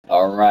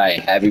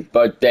right, happy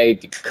birthday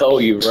to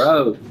Cody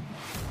Rhodes.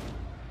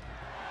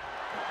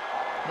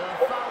 The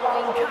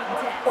following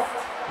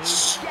contest is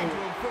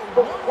scheduled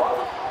for one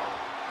fall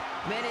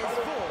and is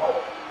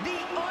for the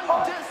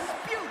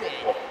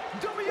undisputed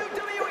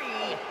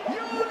WWE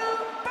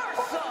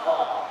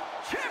Universal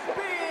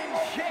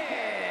Championship.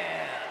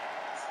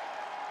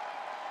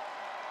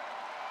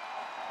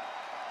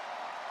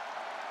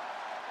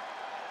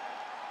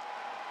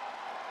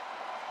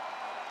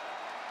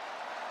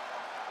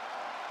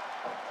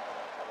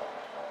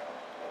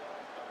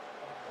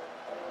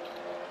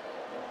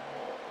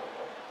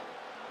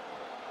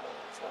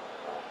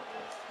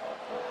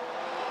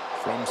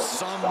 From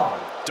some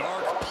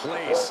dark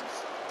place,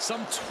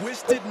 some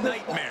twisted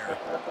nightmare,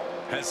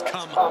 has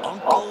come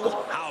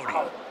Uncle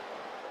Howdy.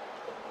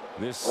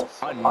 This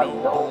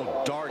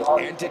unknowable dark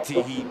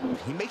entity, he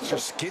makes your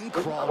skin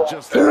crawl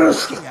just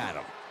looking at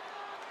him.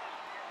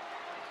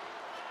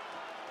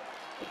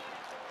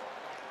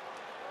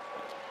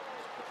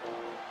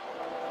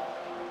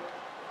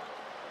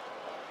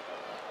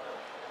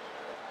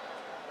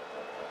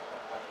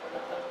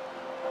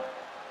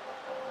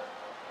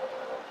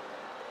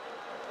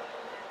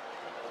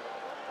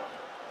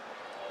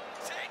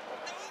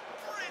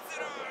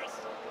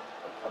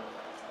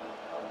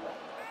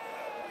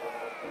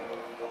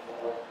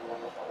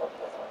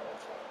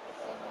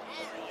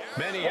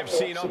 Many have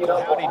seen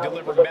Uncle Howdy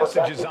deliver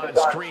messages on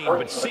screen,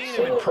 but seeing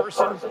him in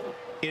person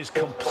is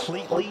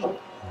completely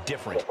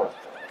different.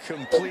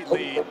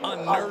 Completely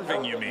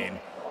unnerving, you mean?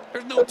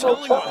 There's no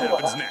telling what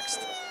happens next.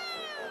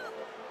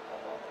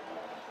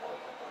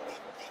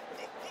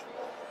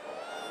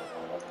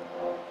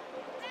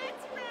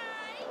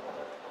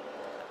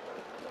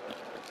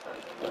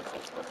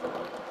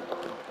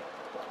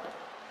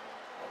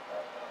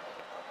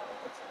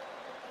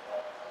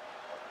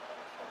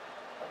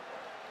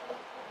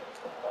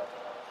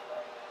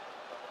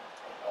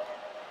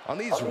 On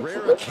these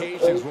rare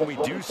occasions when we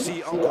do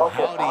see Uncle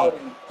Howdy,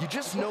 you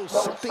just know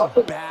something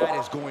bad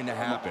is going to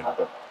happen.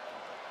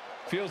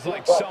 Feels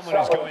like someone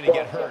is going to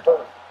get hurt.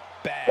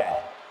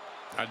 Bad.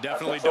 I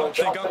definitely don't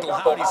think Uncle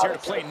Howdy's here to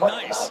play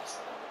nice.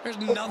 There's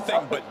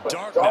nothing but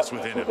darkness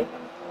within him.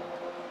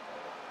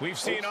 We've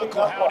seen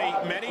Uncle Howdy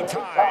many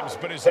times,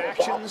 but his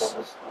actions,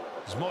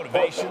 his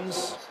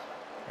motivations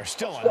are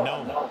still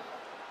unknown.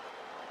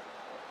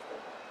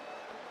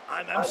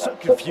 I'm so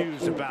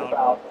confused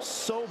about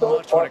so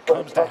much when it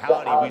comes to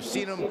Howdy. We've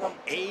seen him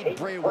aid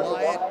Bray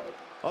Wyatt.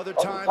 Other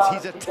times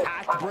he's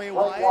attacked Bray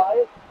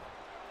Wyatt.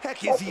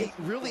 Heck, is he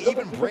really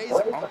even Bray's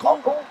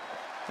uncle?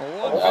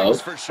 One thing's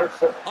for sure.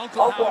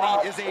 Uncle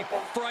Howdy is a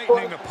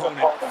frightening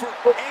opponent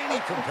for any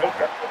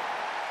competitor.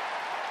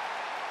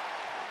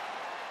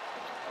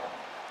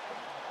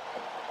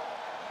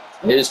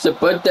 It's the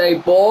birthday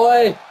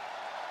boy.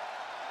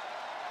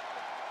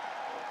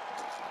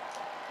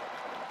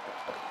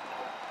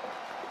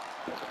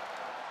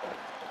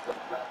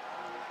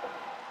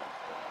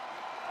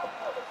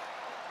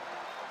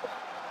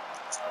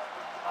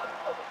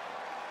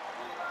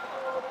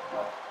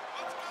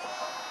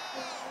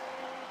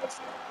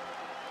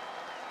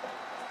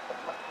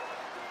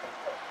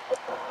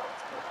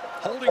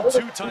 Holding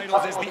two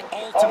titles is the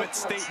ultimate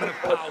statement of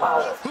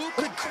power. Who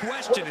could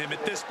question him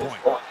at this point?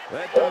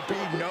 Let there be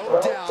no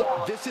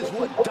doubt, this is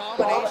what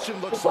domination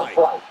looks like.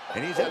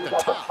 And he's at the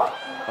top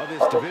of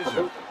his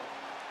division.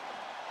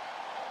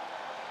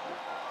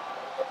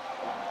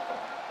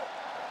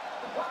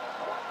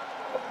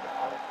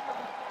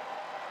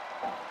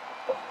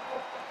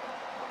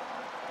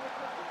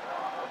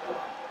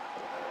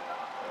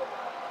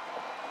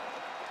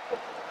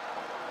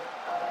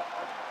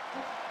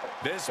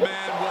 This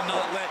man will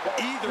not let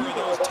either of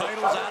those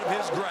titles out of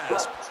his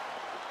grasp.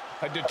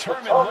 A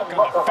determined look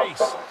on the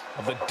face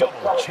of the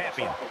double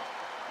champion.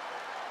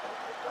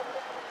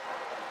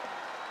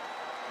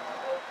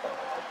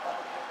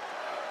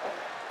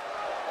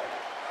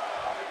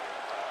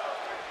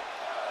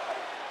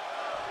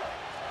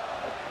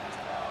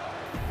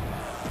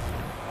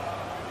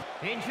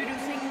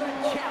 Introducing the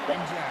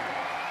challenger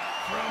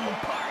from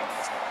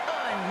parts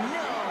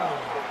unknown,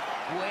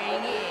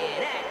 weighing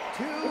in at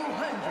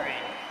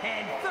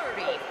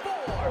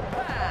 234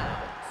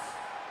 pounds.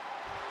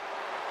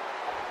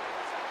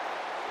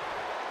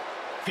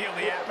 Feel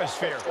the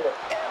atmosphere.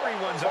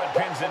 Everyone's on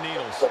pins and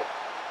needles.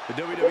 The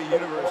WWE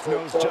Universe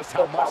knows just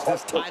how much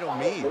this title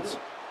means.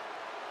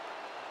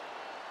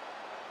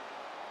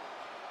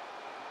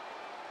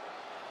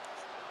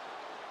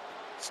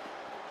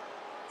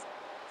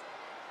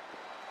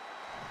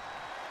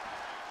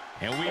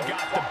 And we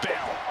got the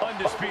bell.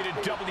 Undisputed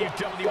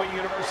WWE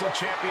Universal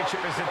Championship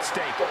is at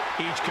stake.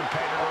 Each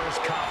competitor is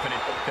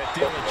confident that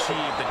they'll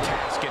achieve the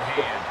task at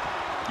hand.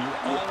 You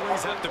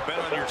always have to bet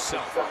on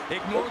yourself.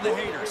 Ignore the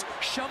haters,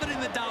 shove it in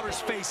the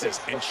doubters' faces,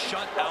 and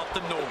shut out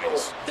the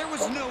noise. There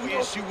was no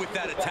issue with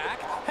that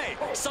attack. Hey,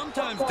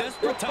 sometimes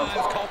desperate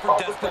times call for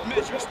desperate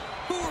measures.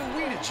 Who are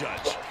we to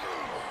judge?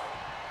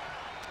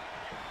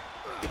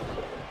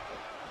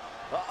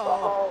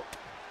 Uh-oh.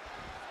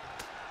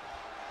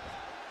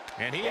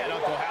 And he had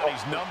Uncle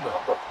Howdy's number.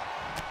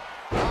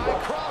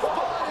 High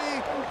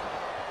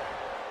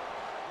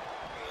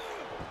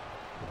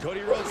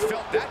Cody Rhodes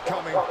felt that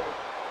coming.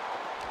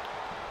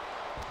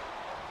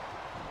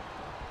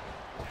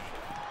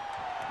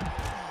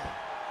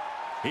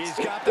 He's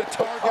got the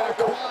target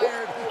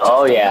acquired.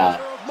 Oh,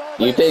 yeah.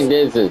 You think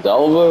this is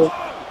over?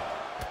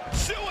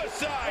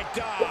 Suicide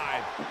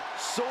dive.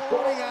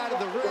 Soaring out of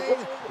the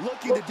ring,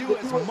 looking to do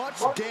as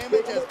much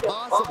damage as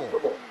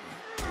possible.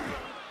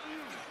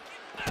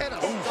 And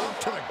a stomp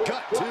to the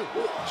gut, too.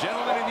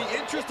 Gentlemen, in the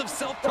interest of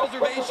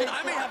self-preservation,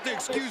 I may have to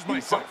excuse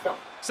myself.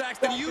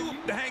 Saxton, you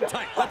hang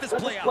tight. Let this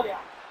play out.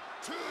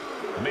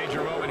 A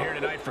major moment here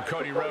tonight for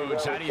Cody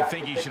Rhodes. How do you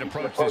think he should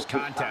approach this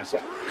contest?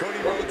 Cody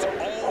Rhodes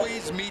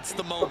always meets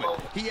the moment.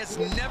 He has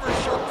never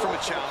shirked from a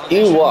challenge.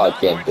 You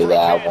walk into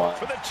that one.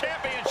 For the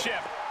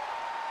championship.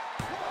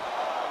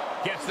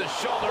 Gets the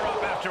shoulder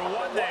up after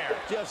one there.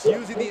 Just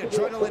using the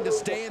adrenaline to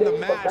stay in the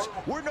match.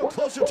 We're no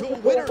closer to a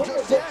winner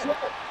just yet.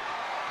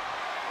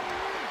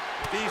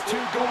 These two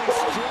going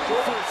strike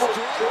for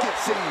strike, it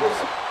seems.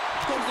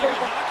 Looks like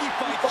a hockey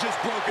fight's just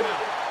broken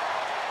out.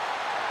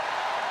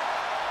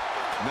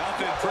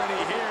 Nothing pretty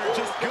here,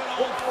 just good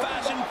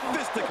old-fashioned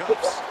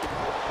fisticuffs.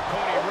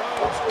 Cody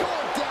Rhodes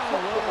Going down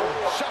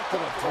low, shot to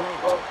the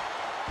throat.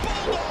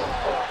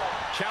 Bulldog!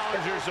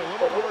 Challenger's a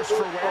little worse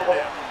for wear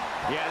now.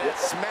 Yeah, that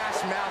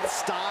smash mouth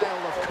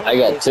style of Cody I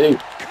got two.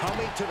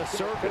 coming to the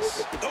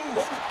surface. Ooh,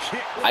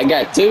 kick. I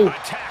got two.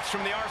 Attacks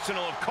from the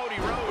arsenal of Cody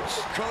Rhodes.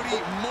 Cody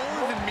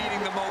more than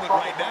meeting the moment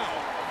right now.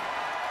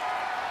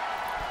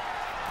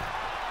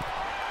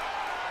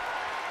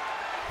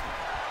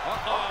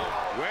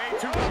 Way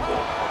too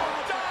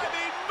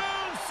diving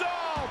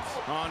moonsault.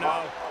 Oh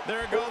no,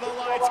 there go the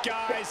lights,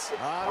 guys.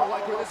 I don't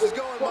like where this is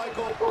going,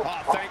 Michael.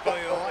 Oh,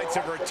 thankfully the lights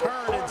have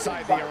returned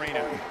inside the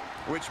arena.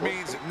 Which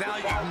means now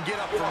you can get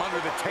up from under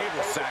the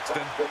table,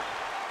 Saxton.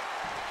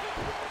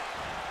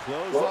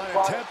 Clothesline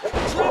attempt,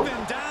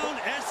 driven down,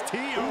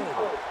 STO.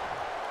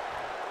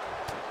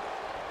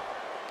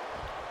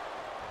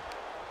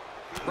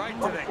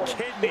 Right to the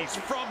kidneys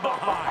from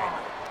behind.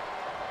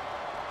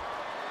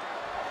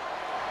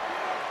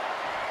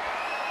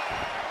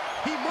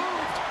 He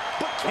moved,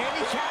 but can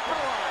he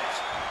capitalize?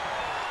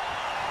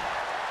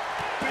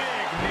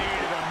 Big knee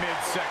to the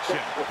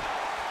midsection.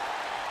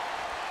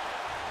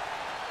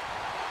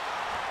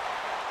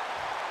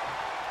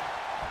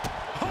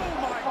 Oh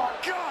my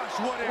gosh,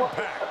 what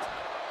impact!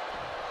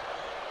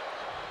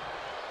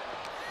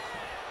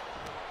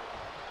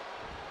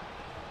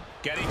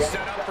 Getting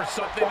set up for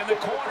something in the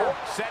corner.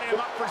 Setting him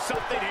up for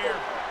something here.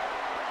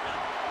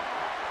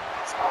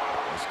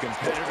 This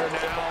competitor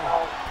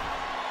now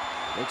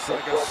looks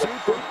like a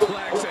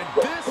superplex, and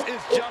this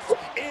is just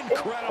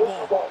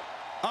incredible.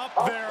 Up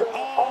there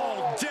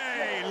all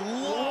day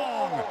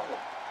long.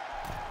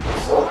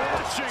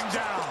 Crashing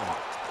down.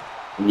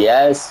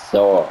 Yes,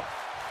 sir.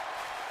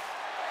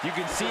 You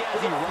can see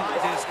as he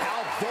rises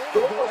how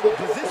vulnerable of a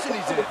position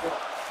he's in.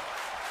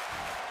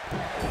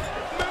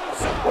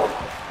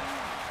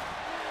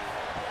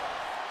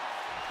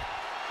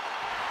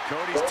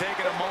 Cody's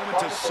taking a moment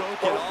to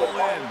soak it all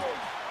in.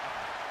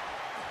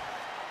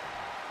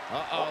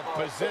 Uh-oh,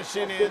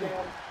 position in.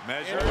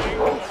 Measuring.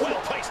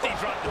 Well-placed knee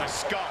drop to the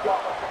skull.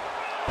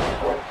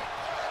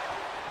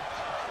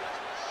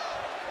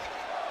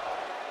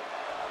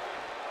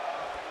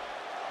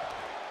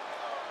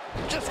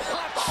 Just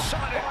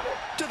hot-shotted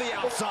to the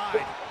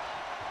outside.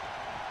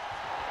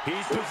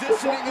 He's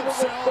positioning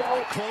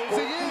himself,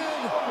 closing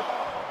in.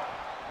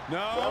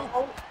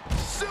 No.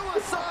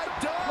 Suicide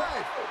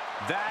dive.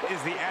 That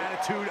is the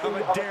attitude of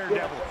a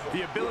daredevil.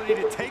 The ability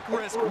to take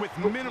risk with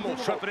minimal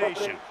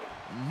trepidation.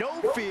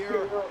 No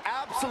fear,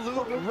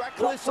 absolute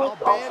reckless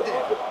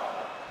abandon.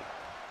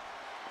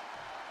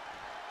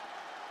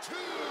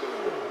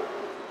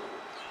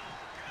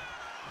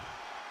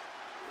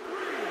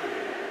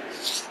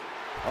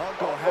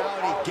 Uncle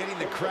Howdy getting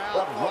the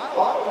crowd riled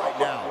up right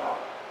now.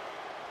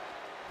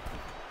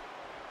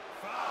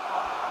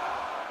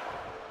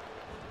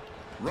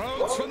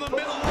 Rhodes from the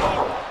middle.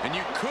 And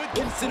you could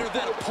consider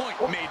that a point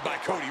made by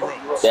Cody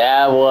Rhodes.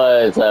 That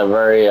was a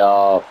very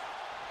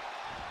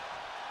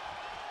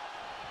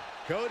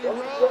Cody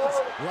Rhodes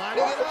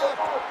lining it up.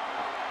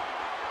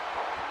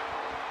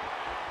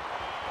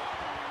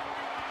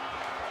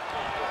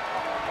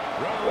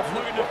 Rhodes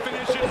looking to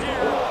finish it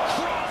here.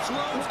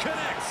 Crossroads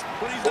connects,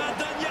 but he's not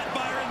done yet,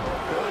 Byron.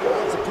 Cody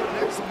wants to put an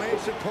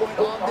exclamation point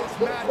on this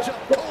matchup.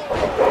 Cody,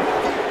 the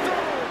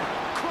third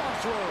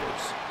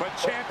crossroads. But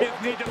champions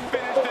need to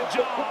finish the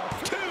job.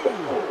 Two.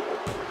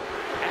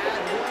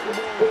 Add one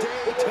more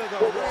day to the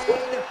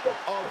reign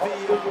of the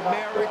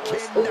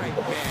American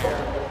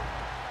Nightmare.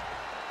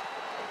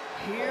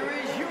 Here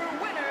is your